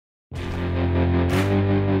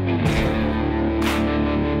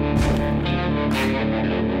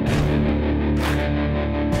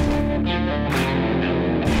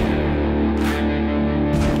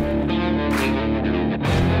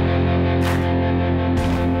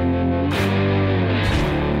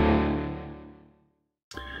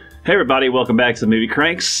Hey everybody, welcome back to the Movie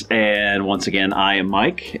Cranks, and once again I am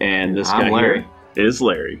Mike, and this guy here is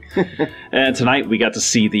Larry. And tonight we got to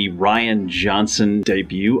see the Rian Johnson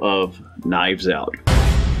debut of Knives Out.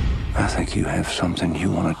 I think you have something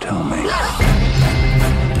you want to tell me.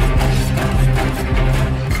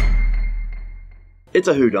 It's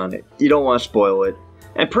a whodunit. You don't want to spoil it.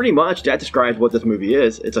 And pretty much that describes what this movie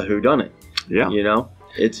is. It's a whodunit. Yeah. You know?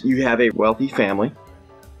 You have a wealthy family.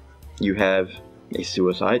 You have a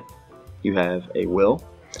suicide, you have a will,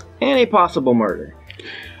 and a possible murder.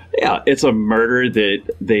 Yeah, it's a murder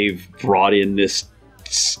that they've brought in this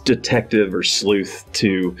detective or sleuth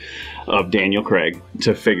of Daniel Craig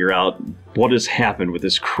to figure out what has happened with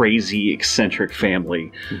this crazy, eccentric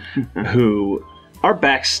family who are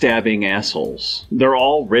backstabbing assholes. They're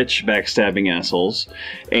all rich, backstabbing assholes,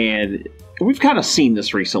 and we've kind of seen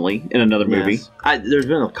this recently in another movie. Yes. There's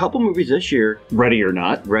been a couple movies this year. Ready or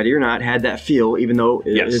Not. Ready or Not had that feel, even though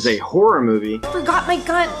it is a horror movie. I forgot my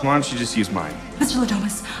gun. Why don't you just use mine? Mr.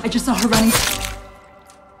 Ladomas, I just saw her running.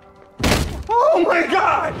 Oh my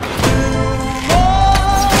god!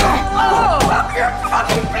 Oh, fuck your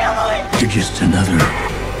fucking family! You're just another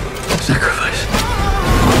sacrifice.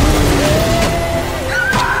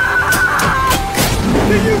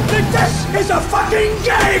 Do you think this is a fucking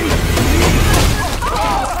game?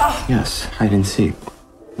 Yes, hide and seek.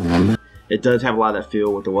 Remember? It does have a lot of that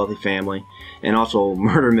feel with the wealthy family, and also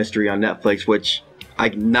Murder Mystery on Netflix, which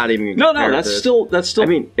I'm not even gonna compare that's to. still. I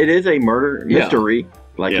mean, it is a murder mystery,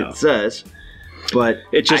 like it says, but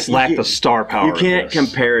it just lacked the star power. You can't of this.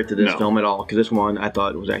 compare it to this film at all, because this one I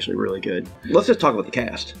thought was actually really good. Let's just talk about the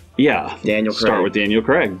cast. Yeah, Daniel Craig. Start with Daniel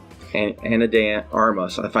Craig. And Ana de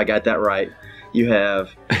Armas, if I got that right. You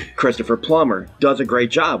have Christopher Plummer, does a great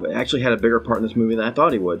job. Actually had a bigger part in this movie than I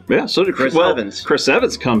thought he would. Yeah, so did Chris Evans. Chris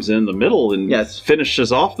Evans comes in the middle and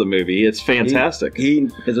finishes off the movie. It's fantastic. He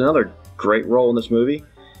is another great role in this movie.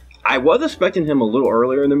 I was expecting him a little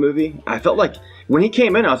earlier in the movie. I felt like when he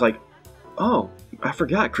came in, I was like, oh, I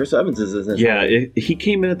forgot Chris Evans is in this movie. He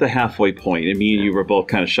came in at the halfway point, and me and you were both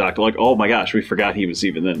kind of shocked. Like, oh my gosh, we forgot he was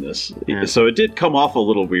even in this. Yeah. So it did come off a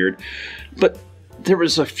little weird. But there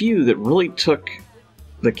was a few that really took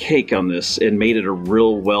the cake on this and made it a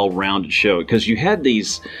real well-rounded show, because you had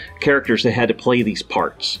these characters that had to play these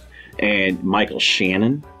parts, and Michael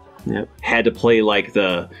Shannon had to play like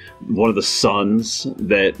one of the sons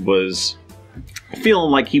that was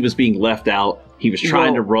feeling like he was being left out. He was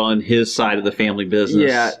trying to run his side of the family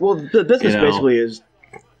business. Yeah, well, the business basically is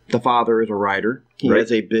the father is a writer. He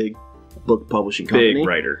has a big book publishing company. Big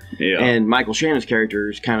writer, yeah. And Michael Shannon's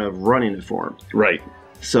character is kind of running it for him. Right.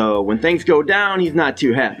 So when things go down, he's not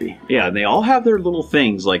too happy. Yeah, and they all have their little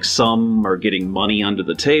things. Like some are getting money under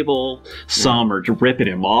the table, some are ripping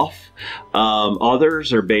him off.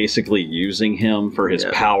 Others are basically using him for his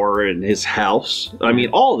power in his house. I mean,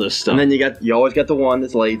 all this stuff. And then you always got the one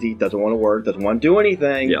that's lazy, doesn't want to work, doesn't want to do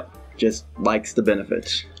anything. Just likes the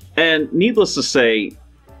benefits. And needless to say,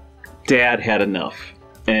 Dad had enough.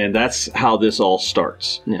 And that's how this all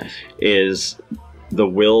starts. Yes. Is the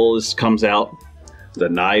will comes out, the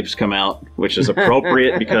knives come out, which is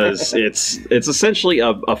appropriate because it's essentially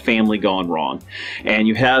a family gone wrong. And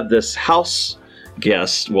you have this house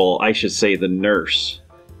guest, well, I should say the nurse,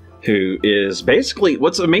 who is basically,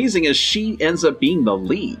 what's amazing is she ends up being the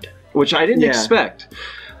lead, which I didn't expect.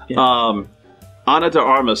 Yeah. Ana de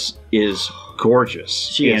Armas is gorgeous.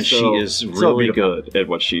 She is really good at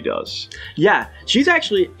what she does. Yeah, she's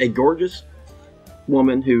actually a gorgeous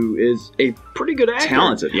woman who is a pretty good actor.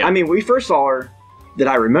 Talented, yeah. I mean, we first saw her that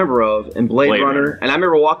I remember of in Blade Runner, and I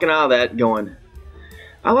remember walking out of that going,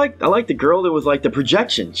 I like the girl that was like the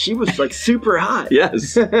projection. She was like super hot.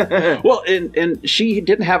 Yes. Well, and she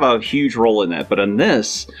didn't have a huge role in that, but in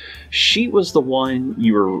this, she was the one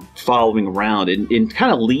you were following around and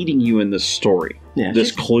kind of leading you in this story. Yeah,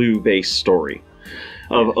 this clue-based story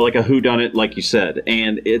of like a whodunit, like you said.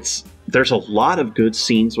 And there's a lot of good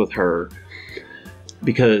scenes with her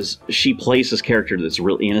because she plays this character that's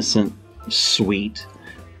real innocent, sweet,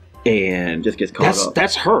 and just gets caught up.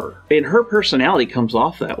 That's her, and her personality comes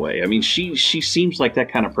off that way. I mean, she seems like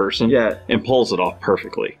that kind of person, and pulls it off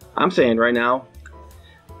perfectly. I'm saying right now,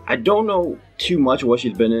 I don't know too much of what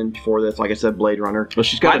she's been in before this. Like I said, Blade Runner. Well,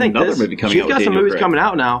 she's got another movie coming out. She's got some movies coming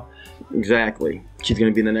out now. Exactly. She's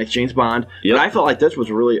going to be in the next James Bond. But I felt like this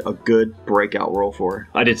was really a good breakout role for her.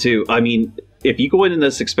 I did too. I mean, if you go into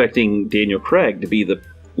this expecting Daniel Craig to be the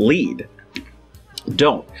lead,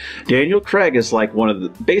 don't. Daniel Craig is like one of the,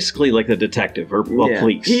 basically like the detective or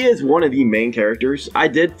police. He is one of the main characters. I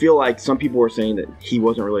did feel like some people were saying that he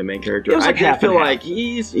wasn't really a main character. Like I did feel like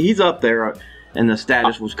he's up there. and the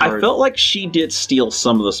status was covered. I felt like she did steal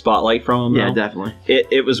some of the spotlight from him. Yeah, though. definitely.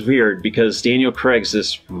 It was weird because Daniel Craig's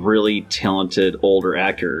this really talented older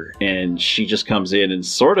actor, and she just comes in and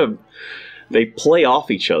sort of they play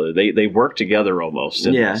off each other. They work together almost.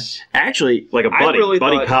 Actually, like a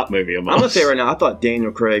buddy cop movie almost. I'm gonna say right now, I thought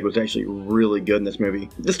Daniel Craig was actually really good in this movie.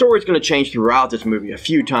 The story's gonna change throughout this movie a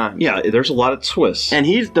few times. Yeah, there's a lot of twists, and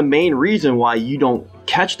he's the main reason why you don't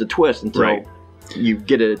catch the twist until you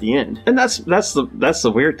get it at the end. And that's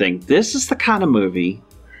the weird thing. This is the kind of movie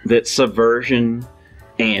that subversion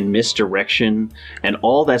and misdirection and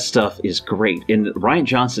all that stuff is great, and Rian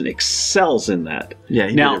Johnson excels in that. Yeah,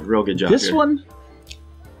 he did a real good job. This one,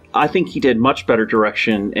 I think he did much better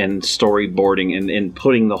direction and storyboarding and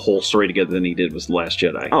putting the whole story together than he did with The Last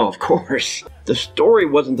Jedi. Oh, of course. The story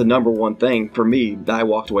wasn't the number one thing for me that I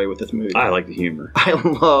walked away with this movie. I like the humor. I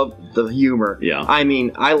love the humor. Yeah. I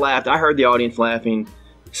mean, I laughed. I heard the audience laughing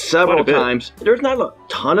several times. There's not a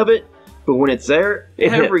ton of it, but when it's there,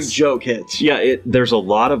 every joke hits. Yeah, there's a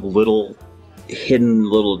lot of little hidden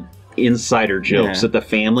little insider jokes that the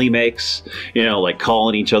family makes, you know, like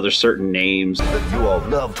calling each other certain names. You all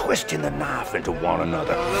love twisting the knife into one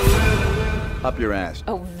another. Up your ass.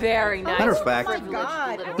 Oh, very nice. Matter of fact,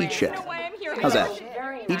 eat shit. How's that?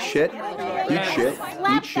 Eat shit, eat shit,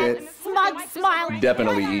 eat shit. Smug smile.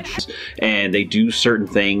 Definitely eat shit. And they do certain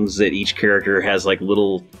things that each character has like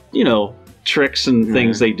little, you know, tricks and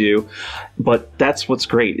things they do, but that's what's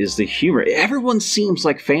great is the humor. Everyone seems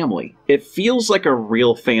like family. It feels like a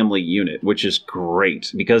real family unit, which is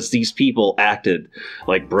great because these people acted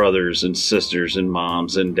like brothers and sisters and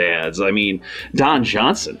moms and dads. I mean, Don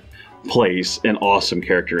Johnson plays an awesome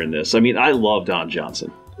character in this. I mean, I love Don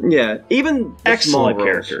Johnson. Yeah, even the excellent small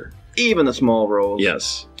character. Roles, even the small roles.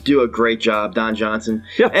 Yes. Do a great job, Don Johnson.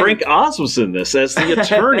 Yeah, Frank Oz was in this as the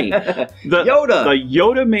attorney. The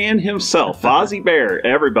Yoda man himself, Fozzie Bear,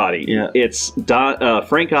 everybody. Yeah. It's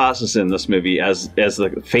Frank Oz is in this movie as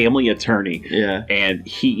the family attorney. Yeah. And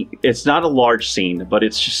it's not a large scene, but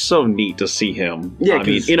it's just so neat to see him. Yeah, I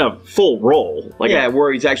mean, in a full role. Like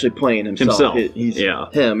where he's actually playing himself. He's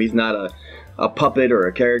him. He's not a puppet or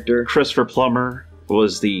a character. Christopher Plummer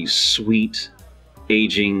was the sweet,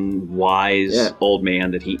 aging, wise old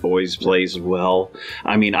man that he always plays well.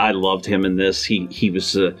 I mean, I loved him in this. He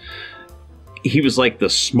was like the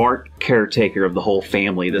smart caretaker of the whole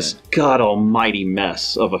family. This god almighty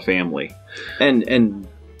mess of a family. And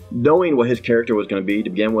knowing what his character was going to be to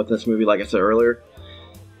begin with in this movie, like I said earlier,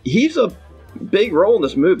 he's a big role in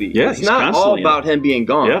this movie. Yeah, it's not all about him being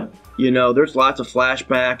gone. Yeah. You know, there's lots of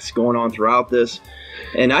flashbacks going on throughout this,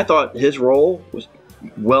 and I thought his role was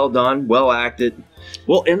well done, well acted.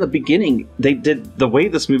 Well, in the beginning, they did the way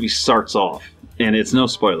this movie starts off, and it's no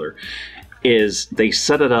spoiler, is they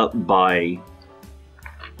set it up by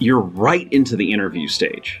you're right into the interview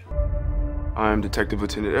stage. I'm Detective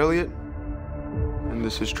Lieutenant Elliott, and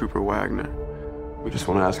this is Trooper Wagner. We just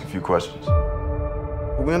want to ask a few questions.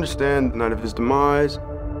 We understand the night of his demise,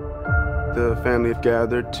 the family have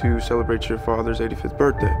gathered to celebrate your father's 85th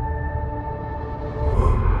birthday.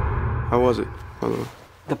 How was it, by the way?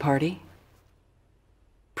 The party?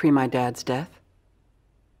 Pre my dad's death?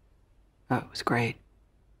 Oh, it was great.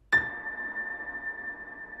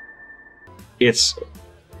 It's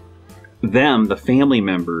them, the family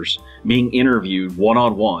members, being interviewed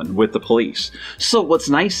one-on-one with the police. So what's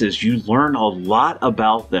nice is you learn a lot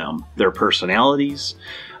about them, their personalities,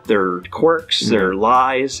 their quirks, their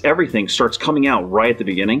lies, everything starts coming out right at the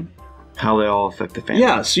beginning. How they all affect the family.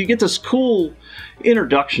 Yeah, so you get this cool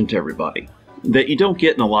introduction to everybody that you don't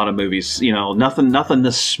get in a lot of movies. You know, nothing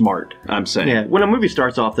this smart, I'm saying. Yeah, when a movie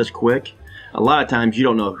starts off this quick, a lot of times you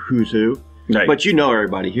don't know who's who, but you know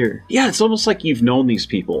everybody here. Yeah, it's almost like you've known these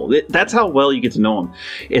people. That's how well you get to know them.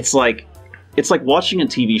 It's like watching a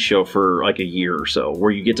TV show for like a year or so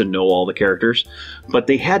where you get to know all the characters, but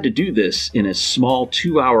they had to do this in a small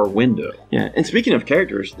 2-hour window. Yeah, and speaking of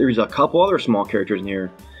characters, there's a couple other small characters in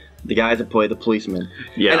here. The guys that play the policemen.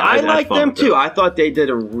 Yeah, and I like them too. I thought they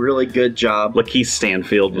did a really good job. Lakeith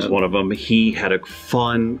Stanfield was one of them. He had a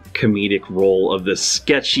fun comedic role of this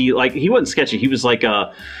sketchy, like he wasn't sketchy, he was like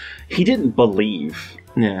he didn't believe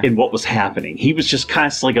in what was happening. He was just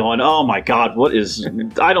constantly going, oh my God,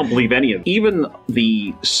 I don't believe any of it. Even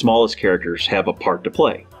the smallest characters have a part to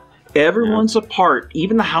play. Everyone's a part,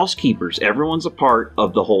 even the housekeepers, everyone's a part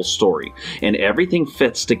of the whole story. And everything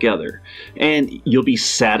fits together. And you'll be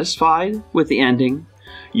satisfied with the ending.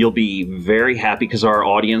 You'll be very happy because our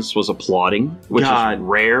audience was applauding, which is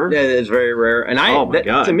rare. Yeah, it's very rare. And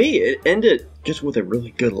to me, it ended just with a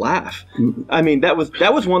really good laugh. I mean, that was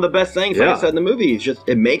one of the best things, like I said in the movie. It's just,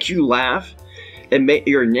 it makes you laugh.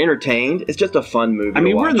 You're entertained. It's just a fun movie. I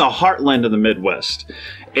mean, we're in the heartland of the Midwest,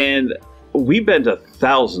 and we've been to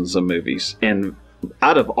thousands of movies, and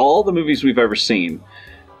out of all the movies we've ever seen,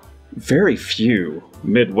 very few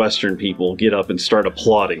Midwestern people get up and start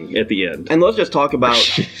applauding at the end. And let's just talk about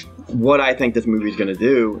what I think this movie's going to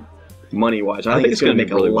do, money-wise. I think it's going to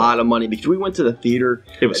make a lot of money, because we went to the theater.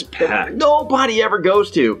 It was packed. Nobody ever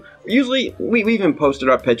goes to. Usually, we even posted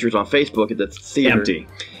our pictures on Facebook at the theater. Empty.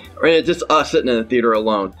 And it's just us sitting in the theater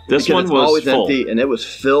alone. This one was always full. empty, and it was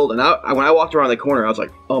filled. And when I walked around the corner, I was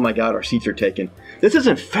like, "Oh my God, our seats are taken. This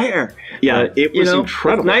isn't fair." Yeah, it was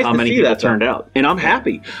incredible nice how to many see people that turned out, and I'm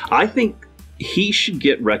happy. I think he should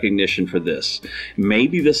get recognition for this.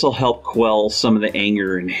 Maybe this will help quell some of the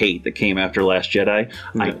anger and hate that came after Last Jedi.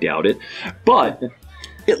 I doubt it, but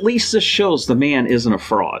at least this shows the man isn't a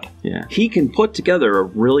fraud. Yeah, he can put together a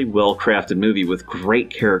really well-crafted movie with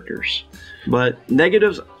great characters. But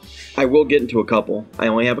negatives, I will get into a couple. I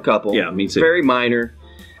only have a couple. Yeah, me too. Very minor.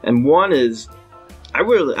 And one is, I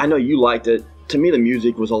know you liked it. To me, the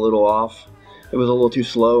music was a little off. It was a little too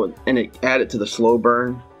slow, and it added to the slow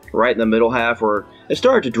burn right in the middle half, where it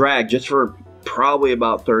started to drag just for probably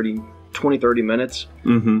about 30 minutes.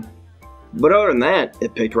 Mm-hmm. But other than that,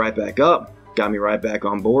 it picked right back up, got me right back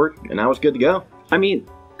on board, and I was good to go. I mean,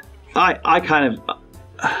 I kind of...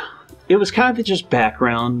 It was kind of just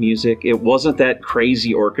background music. It wasn't that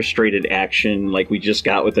crazy orchestrated action like we just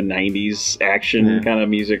got with the 90s action kind of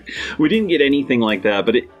music. We didn't get anything like that,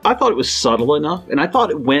 but I thought it was subtle enough, and I thought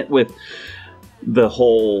it went with the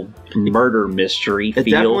whole murder mystery feel.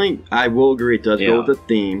 Definitely, I will agree, it does go with the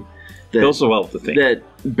theme. Goes so well with the theme. That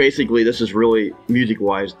basically, this is really,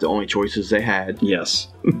 music-wise, the only choices they had. Yes.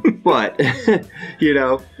 But,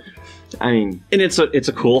 I mean, and it's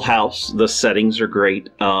a cool house. The settings are great.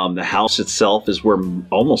 The house itself is where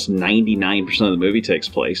almost 99% of the movie takes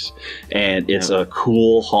place, and it's a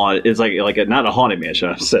cool haunt. It's like not a haunted mansion.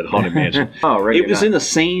 I said haunted mansion. It was in the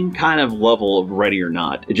same kind of level of Ready or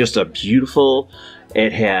Not. It's just a beautiful.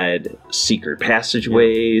 It had secret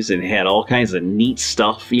passageways and it had all kinds of neat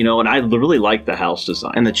stuff, and I really liked the house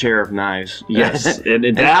design. And the chair of knives. Yes.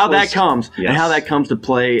 and how that comes to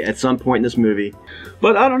play at some point in this movie.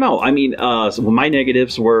 But I don't know. I mean, my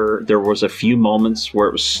negatives were there was a few moments where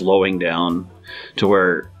it was slowing down to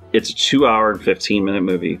where it's a 2-hour and 15-minute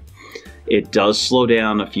movie. It does slow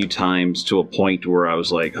down a few times to a point where I was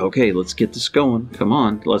like, okay, let's get this going. Come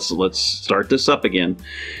on, let's start this up again.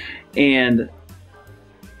 And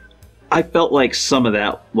I felt like some of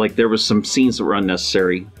that, like there was some scenes that were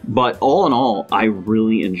unnecessary, but all in all, I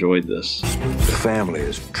really enjoyed this. The family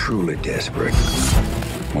is truly desperate.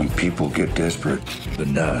 When people get desperate, the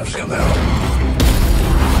knives come out.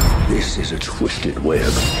 This is a twisted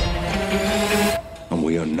web, and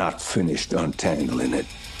we are not finished untangling it.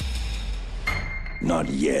 Not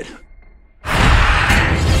yet.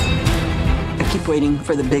 I keep waiting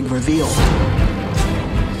for the big reveal.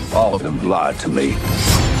 All of them lied to me.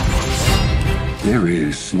 There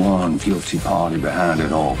is one guilty party behind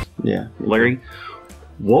it all. Yeah. Larry,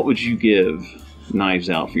 what would you give Knives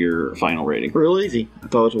Out for your final rating? Real easy. I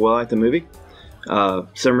thought it was well at the movie.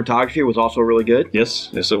 Cinematography was also really good. Yes,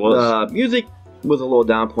 it was. Music was a little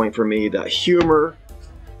down point for me. The humor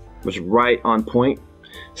was right on point.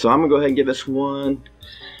 So I'm going to go ahead and give this one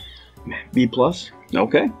B+.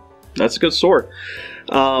 Okay. That's a good sort.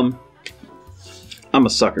 I'm a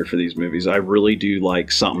sucker for these movies. I really do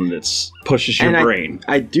like something that pushes your brain.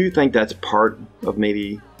 I do think that's part of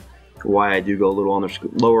maybe why I do go a little on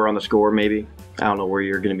lower on the score, maybe. I don't know where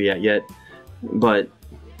you're going to be at yet. But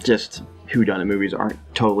just whodunit movies aren't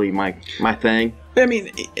totally my thing. I mean,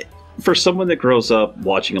 for someone that grows up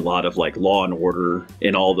watching a lot of like Law and Order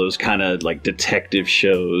and all those kind of like detective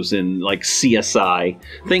shows and like CSI,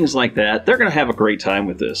 things like that, they're going to have a great time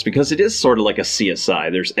with this because it is sort of like a CSI.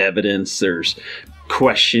 There's evidence, there's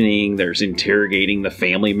questioning, there's interrogating the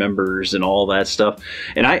family members and all that stuff.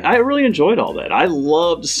 And I really enjoyed all that. I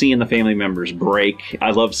loved seeing the family members break.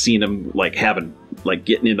 I loved seeing them like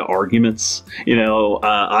getting into arguments.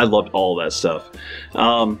 I loved all that stuff.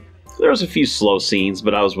 There was a few slow scenes,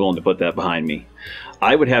 but I was willing to put that behind me.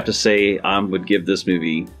 I would have to say I would give this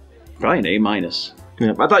movie probably an A-.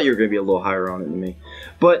 Yeah, I thought you were going to be a little higher on it than me.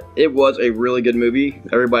 But it was a really good movie.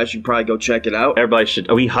 Everybody should probably go check it out. Everybody should.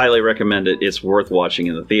 We highly recommend it. It's worth watching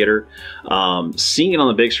in the theater. Seeing it on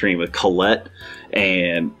the big screen with Colette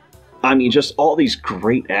and, I mean, just all these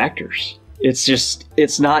great actors.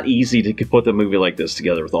 It's not easy to put the movie like this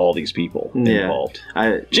together with all these people involved.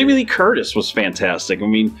 Jamie Lee Curtis was fantastic. I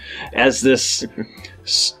mean, as this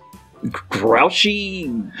grouchy,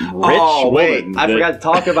 rich woman. I forgot to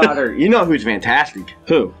talk about her. You know who's fantastic?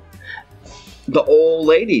 Who? the old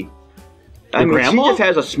lady. I mean, grandma? she just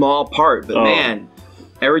has a small part, but man,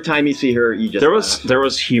 every time you see her, you just there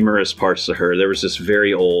was humorous parts to her. There was this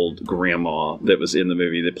very old grandma that was in the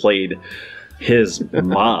movie that played his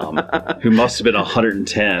mom, who must have been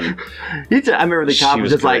 110. I remember the cop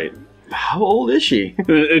was just great. like, "How old is she?"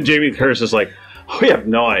 And Jamie Curtis is like, we have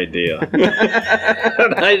no idea.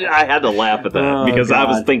 And I had to laugh at that because I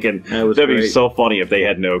was thinking that'd be so funny if they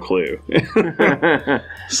had no clue.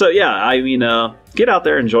 So yeah, I mean, get out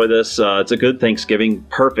there, enjoy this. It's a good Thanksgiving,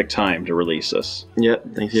 perfect time to release this.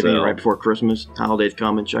 Yep, Thanksgiving right before Christmas. Holidays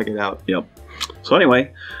coming, check it out. Yep. So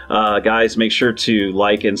anyway, guys, make sure to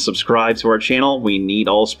like and subscribe to our channel. We need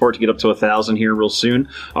all support to get up to 1,000 here real soon.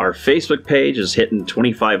 Our Facebook page is hitting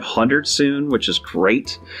 2,500 soon, which is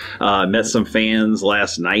great. Met some fans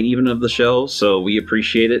last night even of the show, so we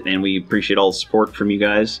appreciate it, and we appreciate all the support from you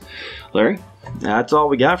guys. Larry? That's all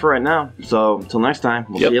we got for right now. So until next time,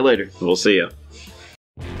 we'll see you later. We'll see you.